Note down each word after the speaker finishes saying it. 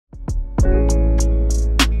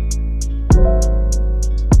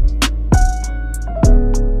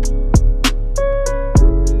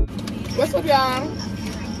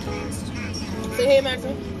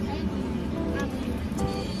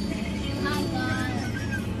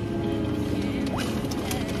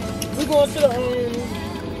going to the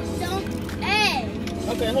Hey.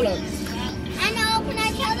 Okay, hold up. I know. Can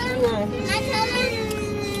I tell them? Can I tell them?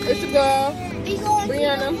 It's your girl. We going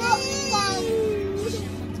Brianna. to the football.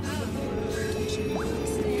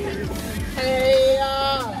 Hey,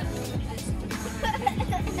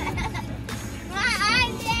 My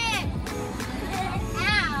eyes there.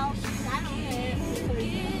 Ow.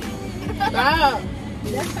 stop.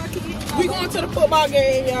 We going to the football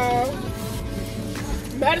game, y'all.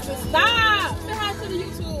 Madison, stop. Say hi to the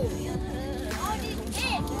YouTube.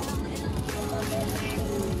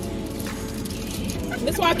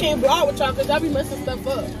 That's why I can't vlog with y'all, because y'all be messing stuff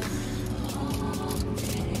up.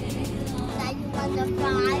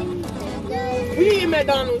 We eat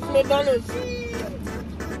McDonald's.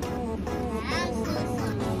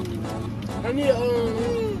 I need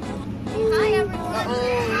Hi, everyone.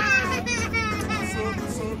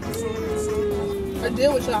 I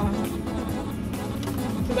deal with y'all.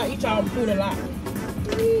 Because I eat y'all food a lot.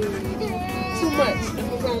 Too much. That's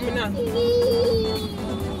what's wrong with me now.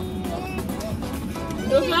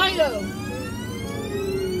 Josiah,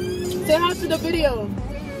 say hi to the video.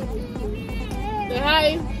 Say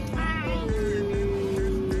hi.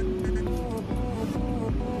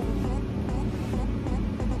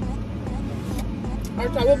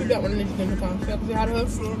 Alright, y'all, we'll be back when the next game comes. So, say hi to her.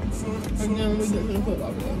 And then we get to the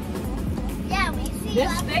football game. Yeah, we see you.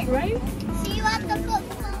 That's fake, right? See you at the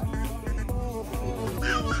football.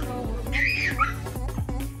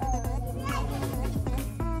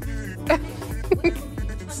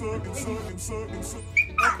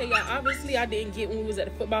 Okay, y'all, obviously I didn't get when we was at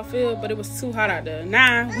the football field, but it was too hot out there.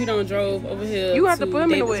 Nah, we done drove over here You have to to put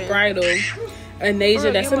him in the David's way. Bridal.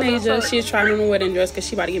 Anasia, that's give him a Anasia. little She's trying on a wedding dress because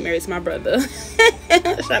she about to get married to my brother.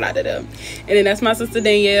 Shout out to them. And then that's my sister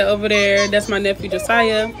Danielle over there. That's my nephew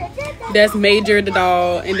Josiah. That's Major the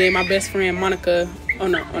dog. And then my best friend Monica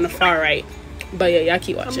on the far right. But yeah, y'all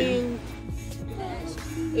keep watching. I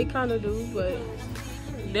mean, it kind of do, but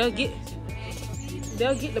they'll get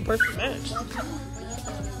the perfect match.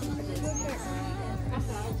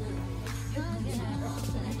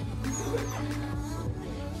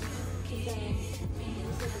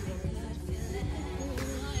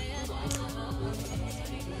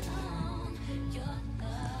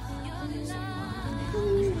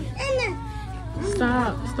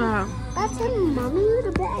 Stop. That's a mommy with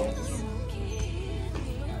the best.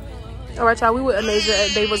 All right, y'all. We with Anasia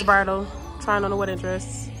at David's Bridal, trying on a wedding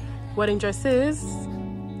dress. Wedding dresses.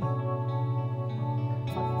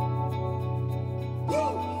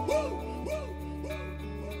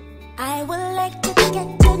 I would like to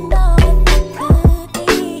get to know if it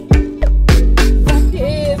could be.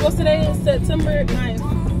 What's today? It's September 9th.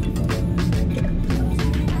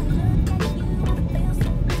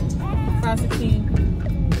 5:16.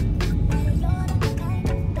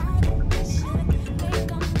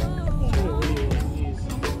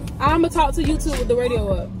 I'ma talk to you too with the radio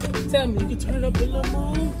up. Tell me. You turn it up a little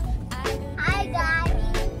more. Hi, guys.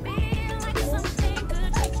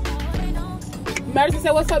 Madison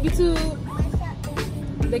said, "What's up, YouTube?"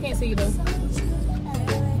 They can't see you though.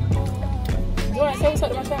 Jordan, say what's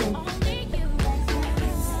up to my channel.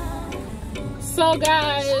 So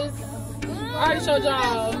guys, I already showed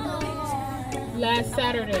y'all last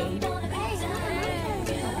Saturday.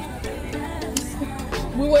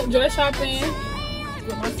 We went dress shopping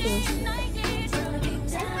with my sis.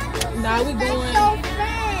 Now we going.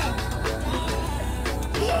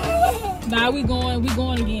 Now we going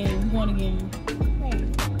again. We going again.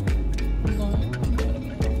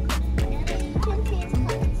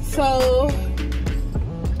 So,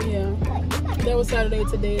 yeah, that was Saturday.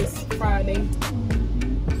 Today is Friday,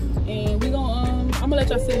 and we gonna I'm gonna let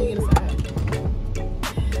y'all see when we get inside.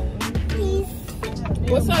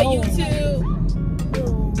 What's up, YouTube?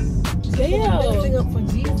 Damn, up for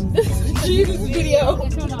Jesus. Jesus video.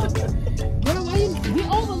 Girl, why you get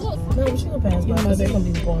over? Look. No, she gonna pass by. They're gonna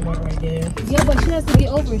be going on right there. Yeah, but she has to get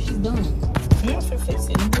over it. She's done. You have to fix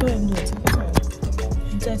it. You go ahead and do it. Take your time.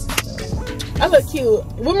 That's it. I look cute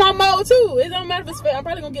with my mold too. It don't matter if it's fake. I'm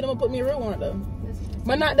probably gonna get them and put me a real one though,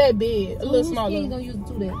 but not that big. A little smaller. You gonna use to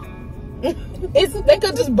do that? They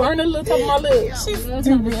could just burn a little top of my lips. She's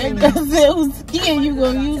stupid. It was skin you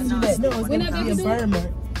gonna use that. No, it's gonna be a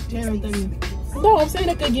burner. No, I'm saying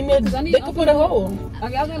they could give me a. They could put a hole.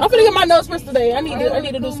 Okay, I'm gonna get my nose pressed today. I need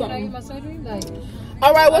to do something.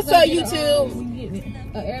 All right, what's up, YouTube?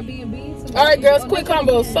 Airbnb. All right, girls, quick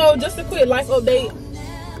combo. So just a quick life update.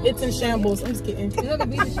 It's in shambles. I'm just kidding.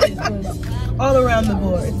 All around the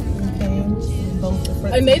board. Okay. Both the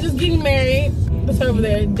front. And they just getting married. That's her over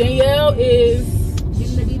there. Danielle is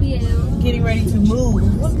Getting the BBL. Getting ready to move.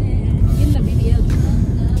 Getting the BBL.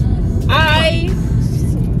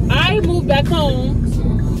 I moved back home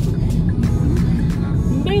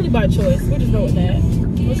mainly by choice. We just wrote with that.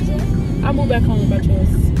 What's it say? I moved back home by choice.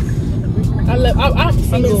 I'm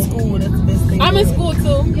single. in school. That's the best thing. I'm in school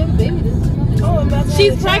too. You have a baby. Oh, and that's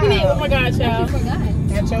She's another pregnant. child. Oh my God, child. I forgot.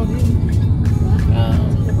 That's your baby.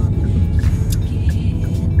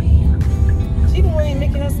 She the one ain't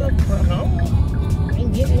making herself from home.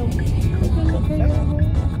 Ain't getting them.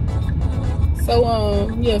 So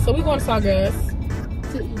yeah. So we going to Sawgrass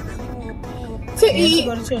to And eat to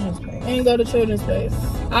go to children's place. and go to children's place.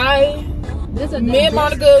 There's a Me and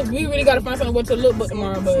Monica, we really gotta find something to go to the lookbook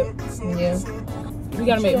tomorrow, but Yeah. we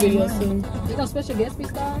gotta make videos soon. You got special guest be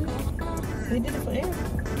starring? They did it for him.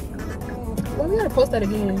 Well, we gotta post that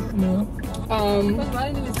again. No. First of all,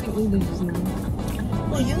 I didn't even speak English just now.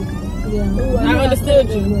 Who you? Yeah. I understood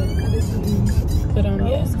you. But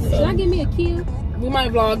Yes. Should I give me a kill? we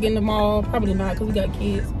might vlog in the mall. Probably not, cause we got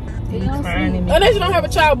kids. You know, Crying and Unless you don't have a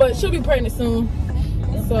child, but she'll be pregnant soon.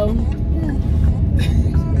 So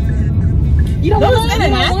you don't No, want it's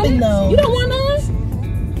none? gonna happen though. You don't want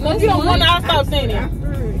none? No, if you don't want none, I'll stop saying it.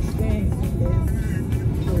 After experiencing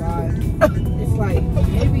this a lot, it's like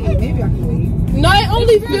maybe I can wait. No, it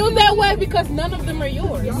only feels that way because none of them are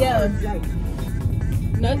yours. Yeah. Like,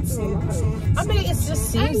 Nuts. I mean, it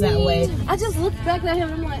just seems that way. I just looked back at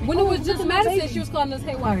him and I'm like, when it was just Madison, she was calling us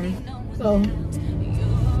haywire. So,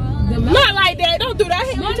 Not like that. Don't do that.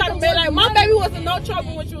 I'm trying to be like, my baby wasn't no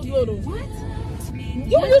trouble when she was little. what?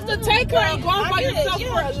 You used to take her and go off by I did, yourself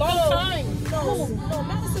yeah, for a long time. No,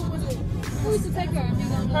 Madison wasn't. Who used to take her?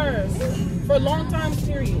 Her for a long time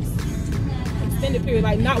periods, extended period,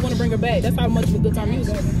 like not want to bring her back. That's how much of a good time you was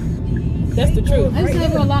having. That's the truth. I used to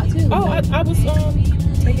have her a lot too. Oh, I was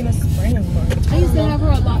Taking a spring month. I used to have her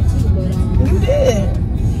a lot too, but You did.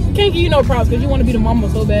 can't give you no props because you want to be the mama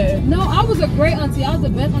so bad. no, I was a great auntie. I was the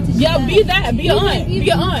best auntie. she Yeah, had. be that. Be an aunt. Be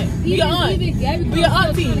an aunt. Be an aunt. Even Gabby Be an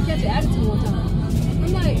auntie. was trying to catch an attitude one time.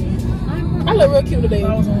 I'm like, I'm I her. look real cute today.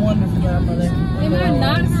 I was a wonderful grandmother. Am I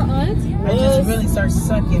not her aunt? I just really started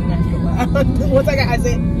sucking after a while. Once I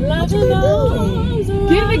said, what you been doing?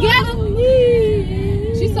 Get it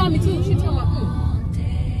together. She saw me too. She told my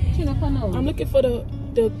food. She no fun I'm looking for the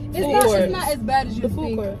food It's court. not as bad as you The food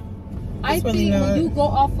think. court. I It's really think not. when you go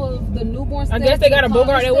off of the newborn stage, I guess they got a the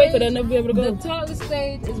Bogart that way, so toddler they'll never be able to stage, go. The toddler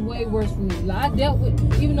stage is way worse for me. Like I dealt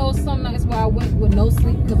with, even though some nights where I went with no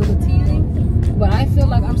sleep because of the teething, but I feel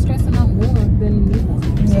like I'm stressing out more than the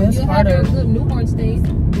newborn. So Yeah, it's you have harder. a good newborn stage.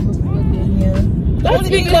 Yeah. Let's Only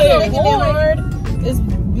be thing clear. that's making it hard is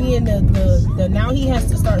being the now he has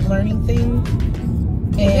to start learning things,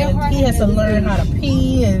 and he has to learn how to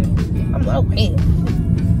pee, and I'm like,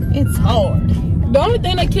 man, it's hard. The only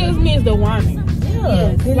thing that kills me is the whining.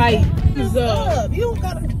 Yeah, Like, it's up. You don't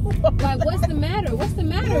gotta do Like, what's the matter? What's the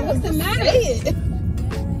matter? What's the matter? Say it.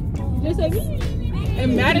 Just like,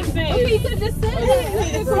 And Madison okay, you is could have just said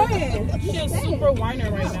it. she's super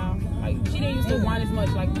whiner right now. Like she didn't used to whine as much.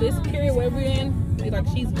 Like this period where we're in, it's like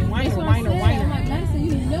she's whiner, That's what I whiner, said. I'm whiner. like, Madison,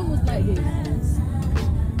 you never was like this.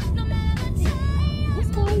 What's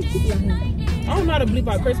going on with people out here? I don't know how to bleep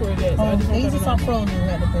out curse words yet. So I just They want just to saw Frozen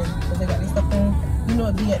at the thing because they got their stuff on. You know,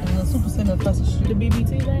 it be at the little super center across the the street. BBT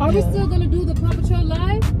thing. Are we still gonna do the Paw Patrol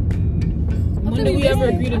live? When do we ever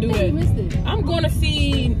agree to do You that? missed it. I'm going to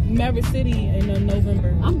see Maverick City in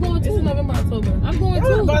November. I'm going It's too. in November, October. I'm going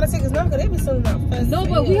Y'all don't buy too. the tickets now because they be selling out fast. No,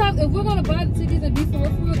 but we have. If we're gonna buy the tickets and be for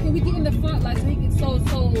real, can we get in the front like so he can so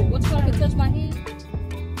what you can touch my hand?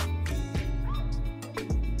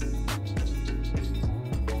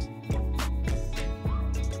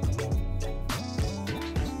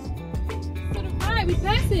 To the right, we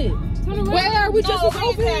passed it. Turn around. Where? We just was we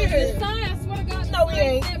over passed here. it. The sign, I swear to God. No, we the sign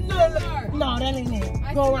ain't. said No, Primark. no, that ain't it.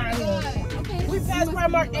 I Go swear around to here. God. Okay. We passed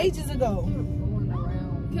Primark ages ago.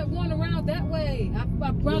 Kept going around that way.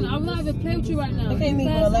 I'm not even playing with you right now. I can't We even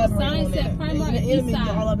passed the elaborate sign on said that. Primark The East enemy all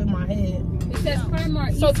Side. up in my head. It says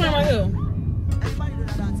Primark So East turn right Side. here.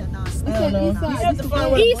 It I don't said know. East You Side. have to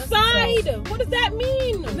find where East side. What does that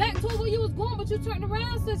mean? Back to where you was going, but you turned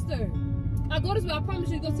around, sister. I go this way. I promise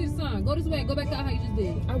you, go see the sign. Go this way. Go back out how you just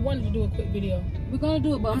did. I wanted to do a quick video. We're gonna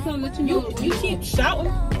do it, but I'm trying to let you know. You keep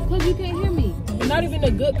shouting, Cause you can't hear me. but not even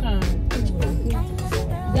the good kind.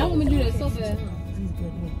 Y'all want me to do that so bad.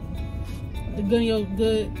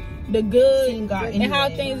 The good, Seeing God and how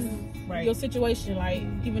anyway. things, Right. your situation, like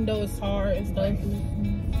even though it's hard and stuff,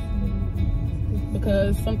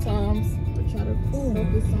 because sometimes Try to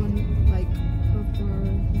focus on like how far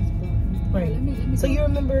he's brought. Right. Let me So you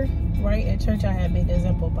remember, right, at church I had made the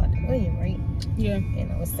example about the onion, right? yeah,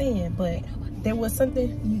 And I was saying, but there was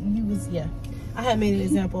something you was, yeah. I had made an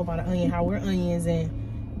example about an onion, how we're onions and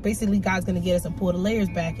basically God's gonna get us and pull the layers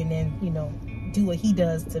back, and then, you know, do what he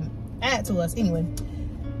does to add to us. Anyway,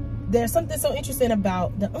 there's something so interesting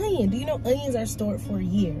about the onion. Do you know onions are stored for a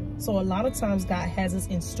year? So a lot of times God has us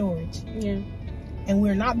in storage. Yeah. And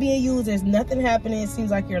we're not being used. There's nothing happening. It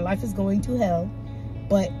seems like your life is going to hell.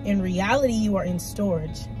 But in reality, you are in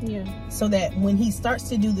storage. Yeah. So that when he starts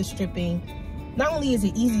to do the stripping, not only is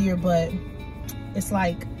it easier, but it's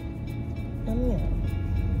like,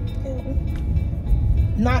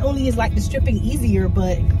 not only is like the stripping easier,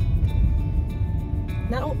 but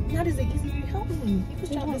not is it easier. Help me.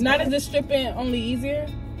 Not is the stripping only easier?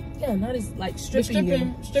 Yeah, not as like stripping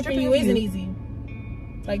you isn't easy.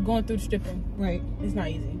 Like going through stripping. Right. It's not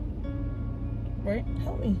easy. Right?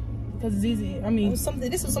 Help me. Because it's easy. I mean,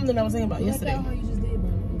 this was something I was thinking about yesterday. How you just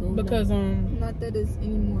did, bro. Because not that it's any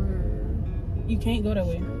more. You can't go that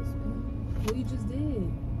way. What you just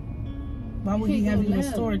did. Why would he have you in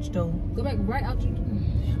storage though? Go back right out your.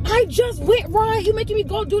 I just went right. You making me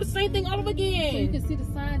go do the same thing all over again. So you can see the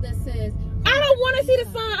sign that says. I don't want to see the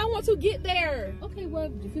sign. I want to get there. Okay,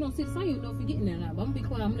 well, if you don't see the sign, you know if you're getting there or not. But I'm gonna be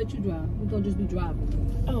quiet. I'm gonna let you drive. We're gonna just be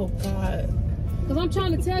driving. Oh God. Because I'm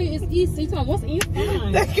trying to tell you, it's easy. You talking what's in your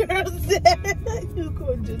mind? That girl said you're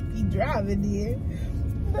gonna just be driving there.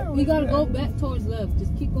 You gotta go back towards left.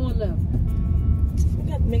 Just keep going left. We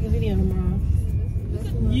got to make a video tomorrow.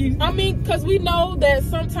 I mean, because we know that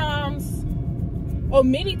sometimes, or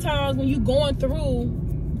many times, when you're going through,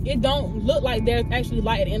 it don't look like there's actually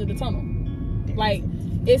light at the end of the tunnel. Like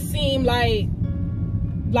it seemed like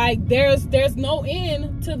there's no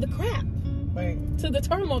end to the crap, right? To the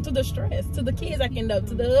turmoil, to the stress, to the kids acting up,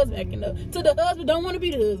 to the husband acting up, to the husband don't want to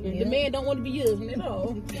be the husband, the man don't want to be husband at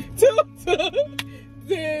all.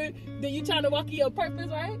 Then you trying to walk in your purpose,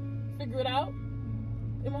 right? Figure it out.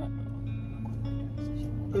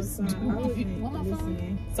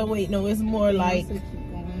 So wait, no, it's more like.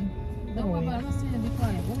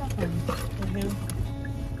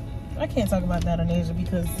 I can't talk about that on Asia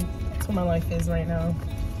because that's what my life is right now.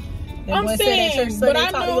 I'm saying, but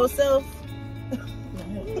I talk know to yourself.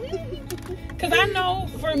 Cause I know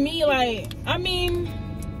for me, like, I mean,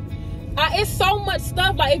 it's so much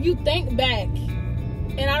stuff. Like if you think back,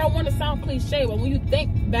 and I don't want to sound cliche, but when you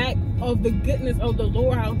think back of the goodness of the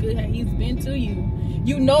Lord, how good He's been to you,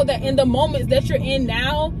 you know that in the moments that you're in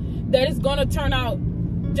now, that it's gonna turn out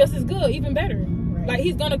just as good, even better. Right. Like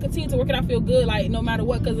He's gonna continue to work it out, feel good, like no matter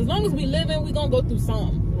what. Because as long as we living, we gonna go through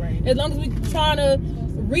something. Right. As long as we trying to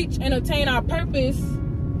reach and attain our purpose,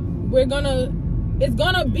 it's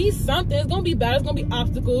gonna be something. It's gonna be bad. It's gonna be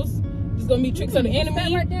obstacles. It's gonna be tricks of the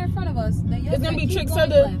enemy. Right there in front of us. It's gonna be tricks of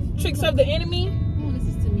the enemy.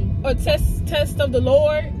 Or test of the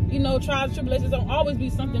Lord, you know, trials, tribulations. Don't always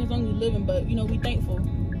be something as long as we living, but you know, we thankful.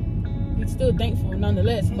 We still thankful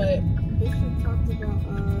nonetheless. But Bishop talked about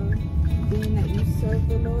being that you serve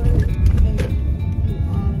the Lord and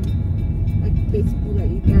like basically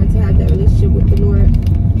like you learn to have that relationship with the Lord.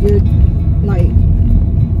 You're like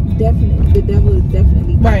the devil is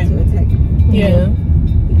definitely going to attack you. Yeah.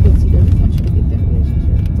 Because he doesn't want you to get that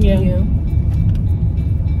relationship. Yeah.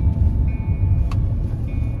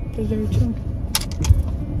 That's very true.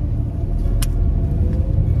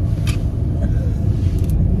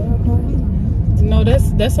 No,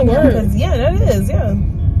 that's a word. Yeah, that is. Yeah.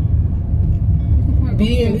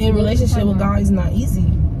 Being in relationship with God is not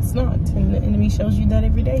easy. It's not, and the enemy shows you that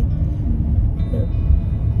every day. Yeah.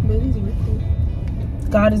 But he's right there.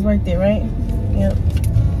 God is right there, right? Yep.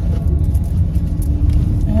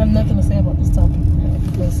 I have nothing to say about this topic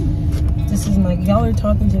because this is like y'all are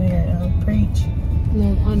talking to me right now. Preach.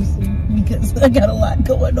 No, honestly. Because I got a lot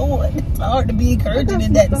going on. It's hard to be encouraging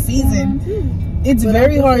in that season. It's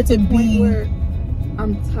very hard to be.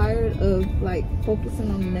 I'm tired of like focusing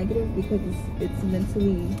on the negative because it's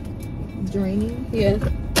mentally draining. Yeah.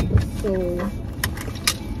 So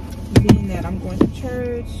being that I'm going to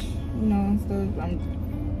church, you know, and stuff, I'm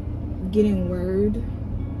getting word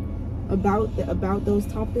about those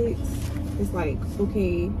topics. It's like,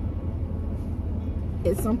 okay,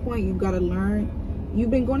 at some point you've got to learn. You've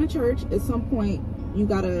been going to church. At some point, you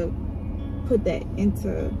gotta put that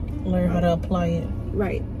into learn how to apply it.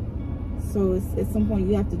 Right. So at some point,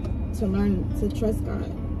 you have to learn to trust God.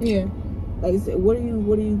 Yeah. Like I said, what are you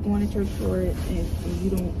going to church for? And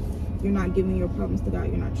you're not giving your problems to God.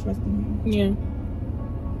 You're not trusting Him. Yeah.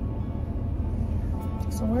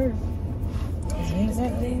 It's a word.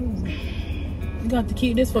 Exactly. You got to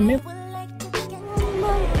keep this for me.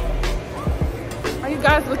 Are you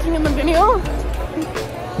guys looking in the video?